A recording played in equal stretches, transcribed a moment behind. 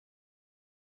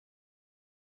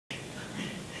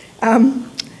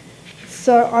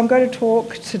So I'm going to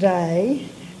talk today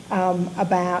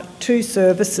about two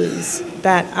services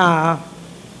that are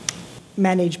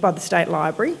managed by the State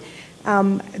Library.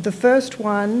 The first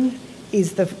one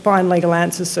is the Find Legal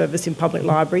Answers service in public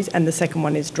libraries, and the second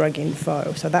one is Drug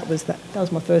Info. So that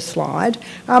was my first slide.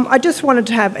 I just wanted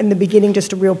to have, in the beginning,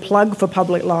 just a real plug for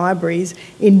public libraries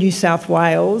in New South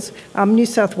Wales. New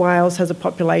South Wales has a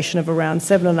population of around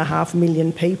 7.5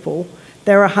 million people.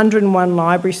 There are 101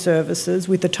 library services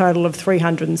with a total of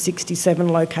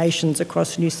 367 locations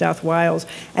across New South Wales.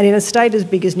 And in a state as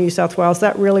big as New South Wales,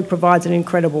 that really provides an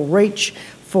incredible reach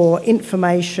for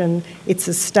information. It's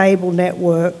a stable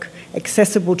network,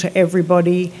 accessible to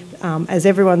everybody. As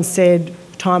everyone said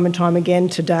time and time again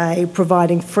today,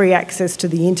 providing free access to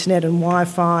the internet and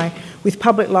Wi-Fi with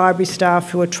public library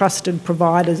staff who are trusted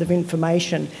providers of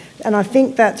information. And I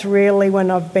think that's really,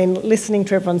 when I've been listening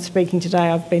to everyone speaking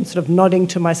today, I've been sort of nodding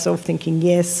to myself thinking,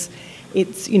 yes,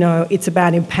 it's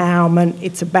about empowerment,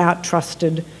 it's about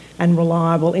trusted and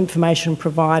reliable information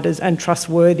providers and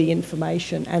trustworthy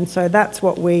information. And so that's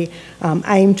what we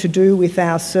aim to do with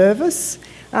our service.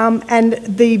 And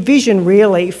the vision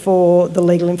really for the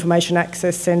Legal Information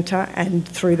Access Centre, and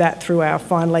through our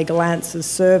Find Legal Answers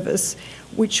service,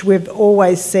 which we've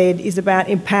always said is about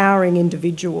empowering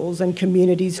individuals and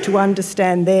communities to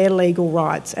understand their legal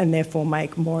rights and therefore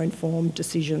make more informed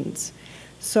decisions.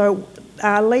 So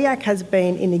LIAC has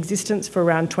been in existence for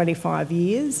around 25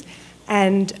 years,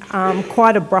 and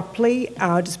quite abruptly,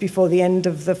 just before the end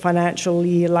of the financial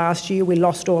year last year, we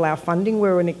lost all our funding. We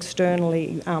were an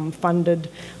externally funded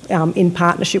in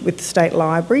partnership with the State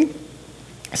Library.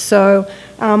 So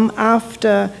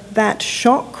after that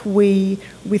shock,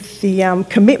 with the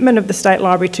commitment of the State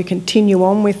Library to continue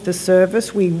on with the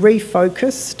service, we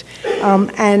refocused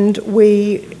and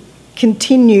we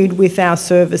continued with our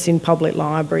service in public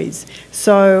libraries.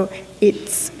 So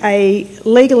it's a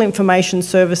legal information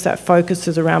service that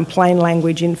focuses around plain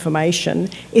language information.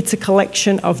 It's a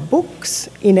collection of books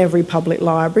in every public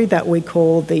library that we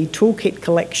call the Toolkit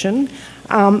Collection,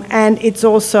 and it's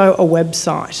also a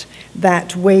website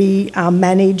that we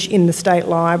manage in the State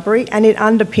Library, and it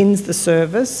underpins the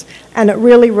service, and it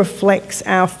really reflects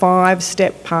our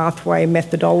 5-step pathway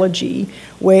methodology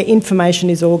where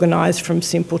information is organised from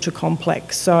simple to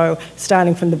complex. So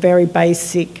starting from the very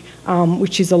basic,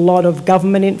 which is a lot of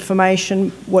government information,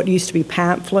 what used to be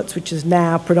pamphlets, which is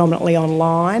now predominantly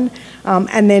online,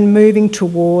 and then moving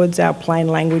towards our plain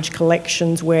language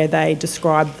collections where they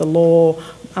describe the law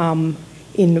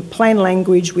in plain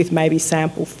language with maybe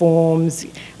sample forms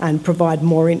and provide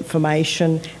more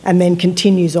information, and then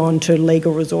continues on to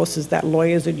legal resources that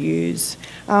lawyers would use.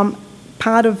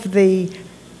 Part of the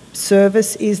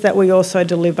service is that we also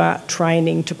deliver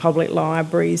training to public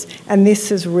libraries, and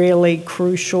this is really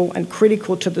crucial and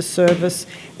critical to the service.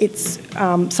 It's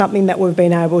something that we've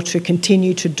been able to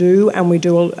continue to do, and we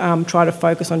do try to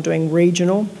focus on doing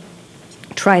regional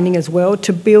training as well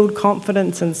to build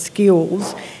confidence and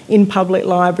skills in public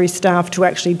library staff to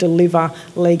actually deliver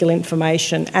legal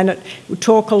information. And we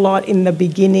talk a lot in the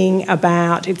beginning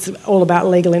about it's all about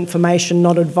legal information,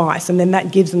 not advice, and then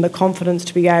that gives them the confidence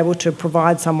to be able to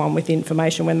provide someone with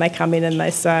information when they come in and they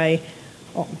say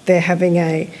they're having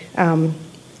a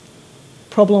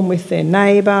problem with their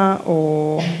neighbour,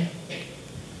 or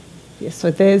yes, so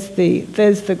there's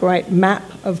the great map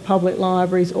of public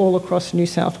libraries all across New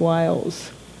South Wales,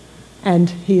 and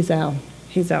here's our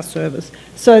service.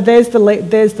 So there's the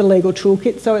legal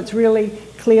toolkit. So it's really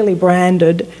clearly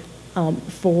branded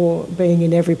for being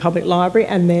in every public library,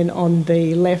 and then on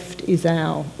the left is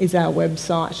our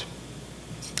website.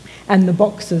 And the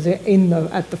boxes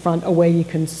at the front are where you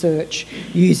can search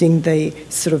using the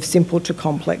sort of simple to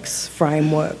complex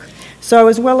framework. So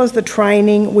as well as the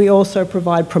training, we also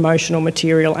provide promotional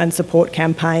material and support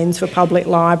campaigns for public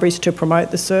libraries to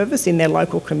promote the service in their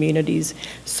local communities.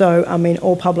 So, I mean,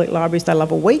 all public libraries, they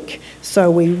love a week, so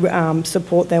we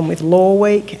support them with Law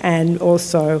Week, and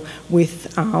also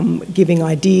with giving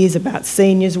ideas about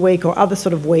Seniors Week or other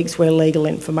sort of weeks where legal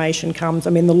information comes.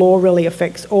 I mean, the law really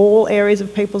affects all areas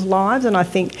of people's lives, and I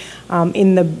think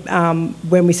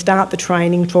when we start the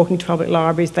training, talking to public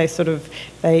libraries,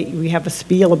 we have a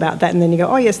spiel about that, and then you go,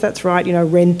 oh yes, that's right,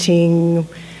 renting,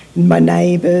 my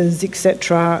neighbours,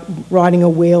 etc., writing a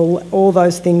will, all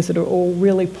those things that are all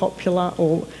really popular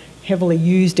or heavily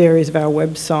used areas of our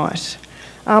website.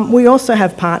 We also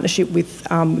have partnership with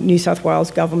New South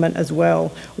Wales Government as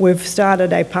well. We've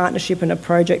started a partnership and a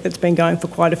project that's been going for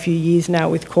quite a few years now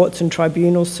with Courts and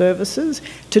Tribunal Services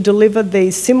to deliver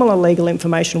these similar legal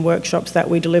information workshops that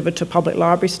we deliver to public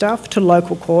library staff to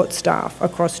local court staff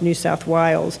across New South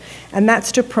Wales. And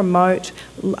that's to promote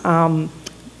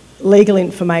legal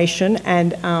information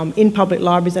and in public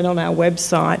libraries and on our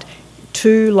website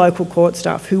to local court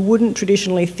staff who wouldn't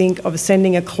traditionally think of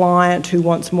sending a client who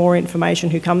wants more information,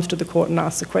 who comes to the court and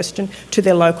asks a question, to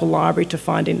their local library to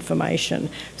find information.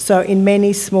 So in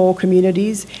many small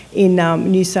communities in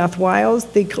New South Wales,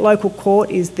 the local court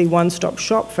is the one-stop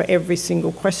shop for every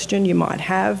single question you might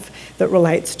have that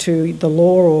relates to the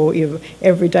law or your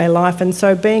everyday life. And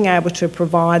so being able to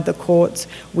provide the courts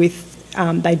with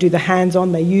they do the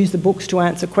hands-on, they use the books to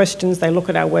answer questions, they look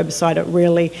at our website, it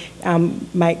really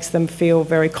makes them feel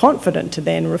very confident to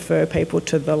then refer people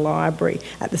to the library.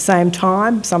 At the same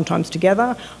time, sometimes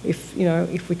together, if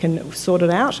we can sort it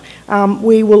out,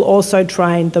 we will also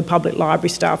train the public library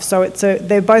staff. So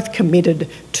they're both committed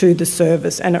to the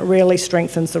service, and it really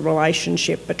strengthens the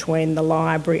relationship between the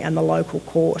library and the local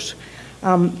court.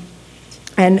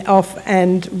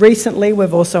 And recently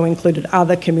we've also included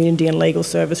other community and legal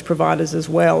service providers as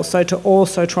well, so to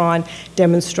also try and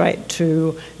demonstrate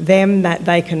to them that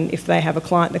they can, if they have a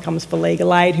client that comes for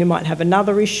legal aid who might have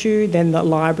another issue, then the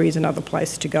library is another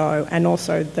place to go, and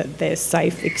also that they're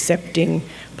safe, accepting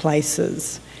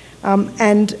places.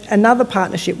 And another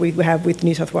partnership we have with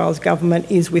New South Wales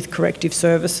Government is with Corrective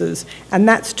Services, and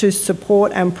that's to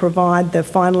support and provide the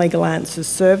Find Legal Answers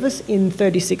service in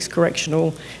 36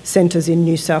 correctional centres in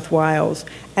New South Wales.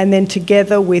 And then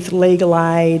together with Legal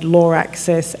Aid, Law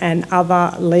Access and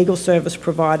other legal service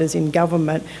providers in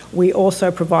government, we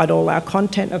also provide all our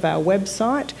content of our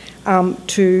website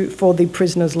for the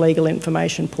Prisoners Legal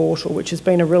Information Portal, which has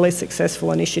been a really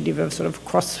successful initiative of sort of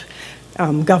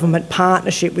government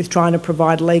partnership with trying to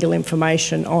provide legal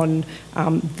information on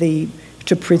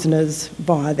to prisoners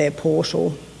via their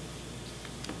portal.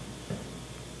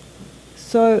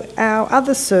 So our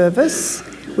other service,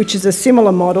 which is a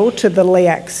similar model to the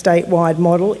LEAC statewide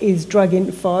model, is Drug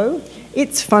Info.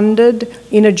 It's funded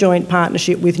in a joint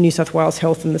partnership with New South Wales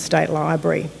Health and the State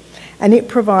Library, and it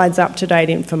provides up-to-date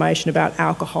information about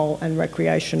alcohol and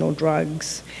recreational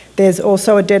drugs. There's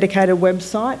also a dedicated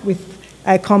website with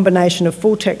a combination of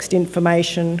full-text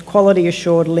information,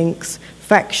 quality-assured links,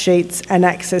 fact sheets and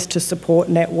access to support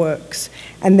networks.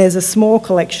 And there's a small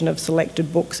collection of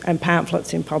selected books and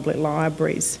pamphlets in public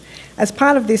libraries. As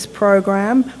part of this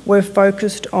program, we're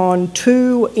focused on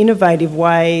two innovative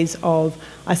ways of,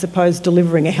 I suppose,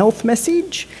 delivering a health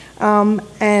message.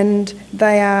 And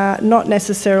they are not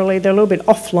necessarily, they're a little bit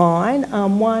offline.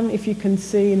 One, if you can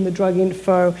see in the Drug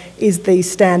Info, is the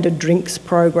Standard Drinks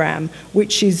program,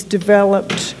 which we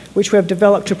have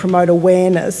developed to promote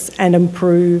awareness and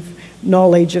improve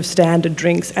knowledge of standard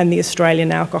drinks and the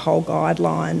Australian alcohol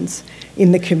guidelines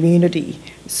in the community.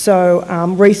 So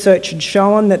research had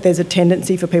shown that there's a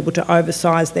tendency for people to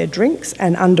oversize their drinks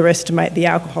and underestimate the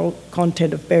alcohol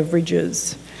content of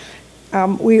beverages.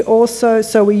 We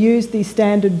use the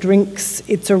standard drinks.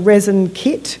 It's a resin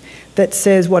kit that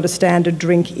says what a standard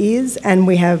drink is, and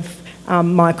we have,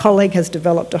 my colleague has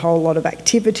developed a whole lot of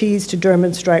activities to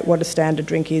demonstrate what a standard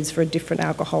drink is for a different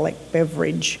alcoholic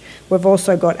beverage. We've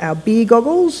also got our beer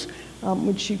goggles,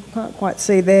 which you can't quite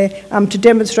see there, to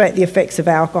demonstrate the effects of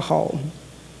alcohol.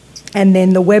 And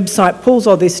then the website pulls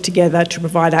all this together to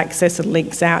provide access and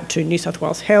links out to New South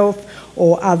Wales Health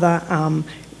or other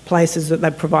places that they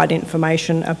provide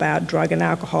information about drug and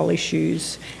alcohol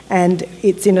issues, and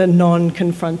it's in a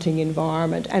non-confronting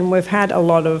environment. And we've had a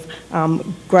lot of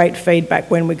great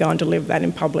feedback when we go and deliver that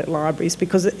in public libraries,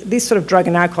 because this sort of drug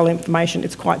and alcohol information,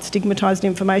 it's quite stigmatised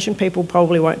information. People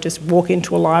probably won't just walk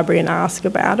into a library and ask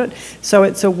about it. So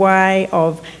it's a way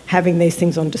of having these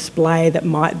things on display that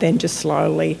might then just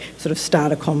slowly sort of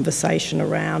start a conversation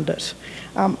around it.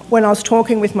 When I was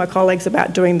talking with my colleagues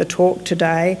about doing the talk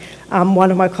today,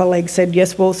 one of my colleagues said,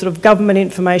 yes, well, sort of government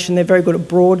information, they're very good at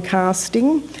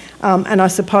broadcasting, and I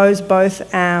suppose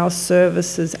both our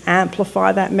services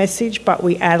amplify that message, but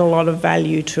we add a lot of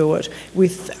value to it.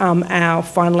 With our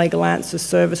Find Legal Answers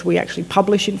service, we actually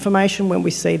publish information when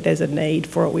we see there's a need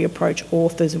for it. We approach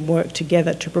authors and work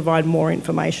together to provide more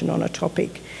information on a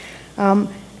topic.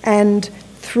 And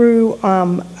through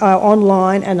our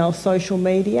online and our social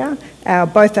media,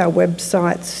 both our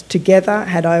websites together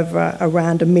had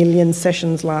around 1 million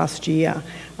sessions last year.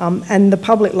 And the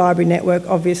public library network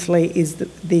obviously is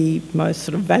the most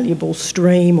sort of valuable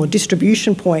stream or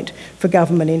distribution point for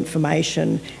government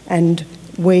information. And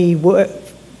we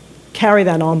carry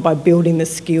that on by building the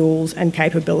skills and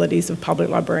capabilities of public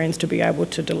librarians to be able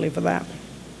to deliver that.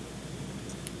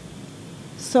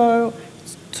 So,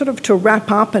 sort of to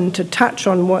wrap up and to touch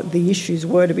on what the issues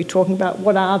were to be talking about,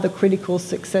 what are the critical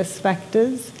success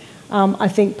factors? I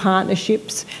think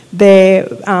partnerships, they're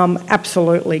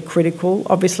absolutely critical.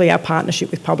 Obviously, our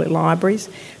partnership with public libraries,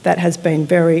 that has been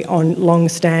very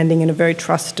long-standing and a very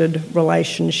trusted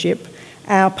relationship.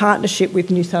 Our partnership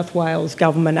with New South Wales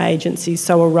government agencies,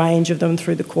 so a range of them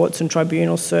through the Courts and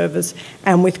Tribunal Service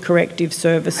and with corrective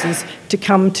services, to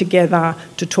come together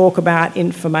to talk about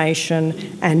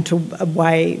information and to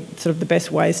sort of the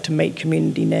best ways to meet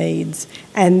community needs,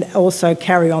 and also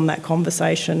carry on that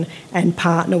conversation and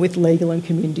partner with legal and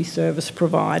community service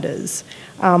providers.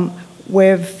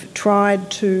 We've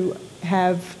tried to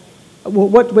have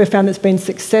what we've found that's been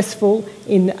successful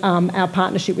in our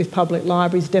partnership with public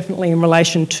libraries, definitely in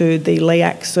relation to the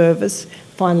LEAC service,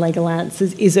 Find Legal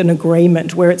Answers, is an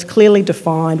agreement where it's clearly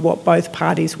defined what both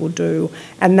parties will do,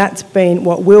 and that's been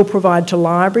what we'll provide to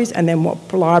libraries and then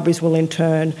what libraries will in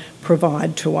turn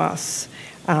provide to us.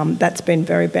 That's been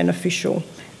very beneficial.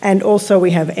 And also we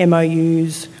have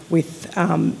MOUs with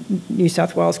New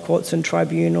South Wales Courts and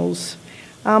Tribunals.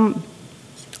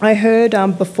 I heard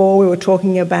before we were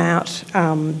talking about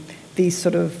these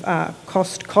sort of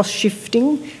cost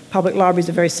shifting. Public libraries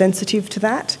are very sensitive to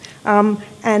that.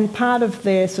 And part of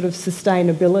their sort of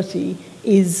sustainability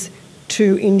is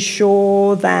to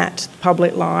ensure that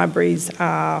public libraries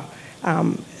are,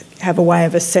 have a way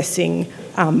of assessing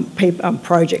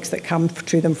projects that come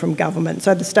to them from government.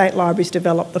 So the state libraries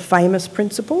develop the famous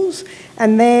principles,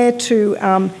 and they're to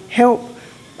help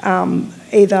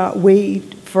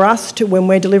for us to, when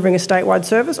we're delivering a statewide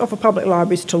service, or for public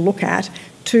libraries to look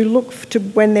to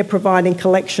when they're providing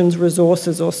collections,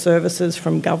 resources or services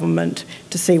from government,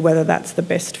 to see whether that's the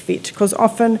best fit. Because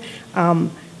often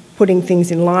putting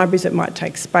things in libraries, it might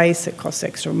take space, it costs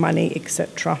extra money,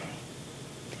 etc.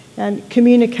 And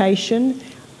communication,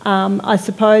 I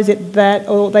suppose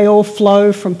they all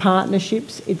flow from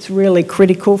partnerships. It's really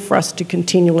critical for us to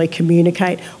continually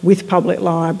communicate with public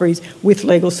libraries, with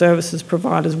legal services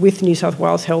providers, with New South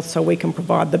Wales Health, so we can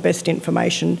provide the best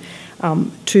information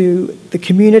to the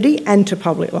community and to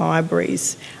public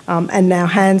libraries. And now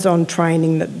hands-on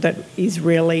training that is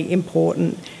really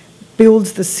important.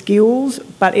 Builds the skills,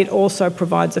 but it also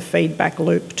provides a feedback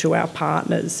loop to our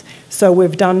partners. So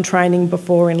we've done training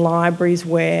before in libraries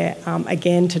where,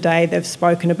 again today, they've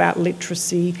spoken about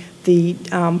literacy, the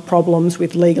problems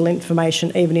with legal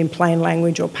information, even in plain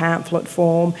language or pamphlet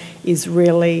form, is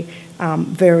really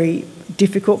very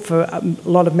difficult for a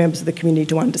lot of members of the community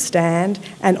to understand,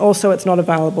 and also it's not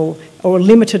available or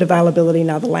limited availability in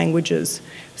other languages.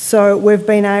 So we've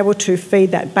been able to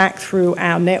feed that back through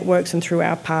our networks and through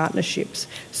our partnerships.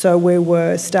 So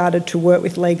we started to work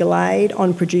with Legal Aid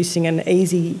on producing an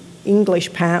easy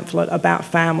English pamphlet about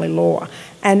family law.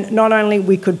 And not only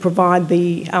we could provide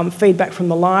the feedback from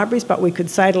the libraries, but we could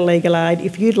say to Legal Aid,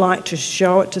 if you'd like to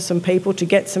show it to some people to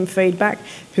get some feedback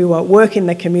who work in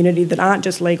the community that aren't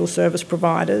just legal service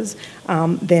providers,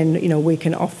 then we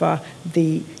can offer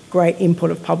the great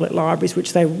input of public libraries,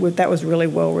 which that was really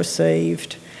well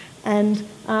received. And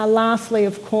lastly,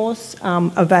 of course,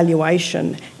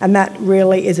 evaluation, and that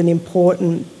really is an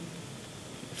important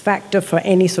factor for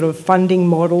any sort of funding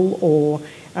model, or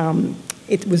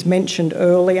it was mentioned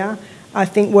earlier. I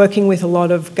think working with a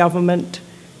lot of government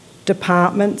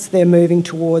departments, they're moving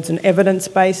towards an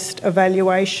evidence-based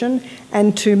evaluation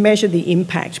and to measure the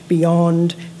impact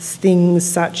beyond things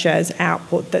such as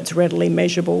output that's readily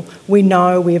measurable. We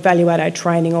know we evaluate our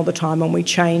training all the time and we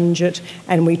change it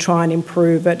and we try and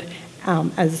improve it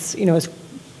as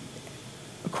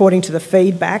according to the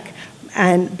feedback,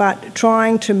 but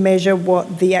trying to measure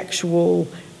what the actual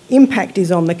impact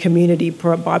is on the community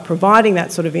by providing that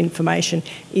sort of information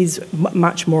is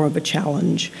much more of a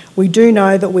challenge. We do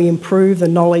know that we improve the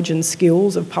knowledge and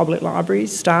skills of public library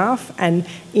staff, and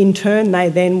in turn they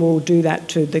then will do that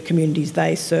to the communities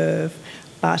they serve.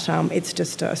 But it's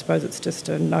just, I suppose it's just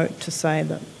a note to say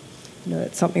that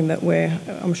it's something that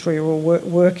I'm sure you're all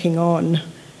working on.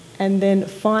 And then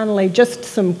finally, just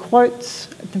some quotes,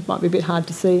 it might be a bit hard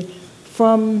to see,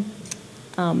 from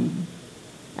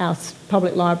our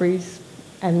public libraries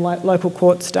and local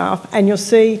court staff, and you'll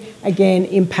see again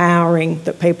empowering,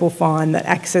 that people find that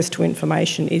access to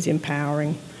information is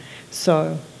empowering.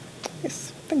 So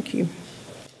yes, thank you.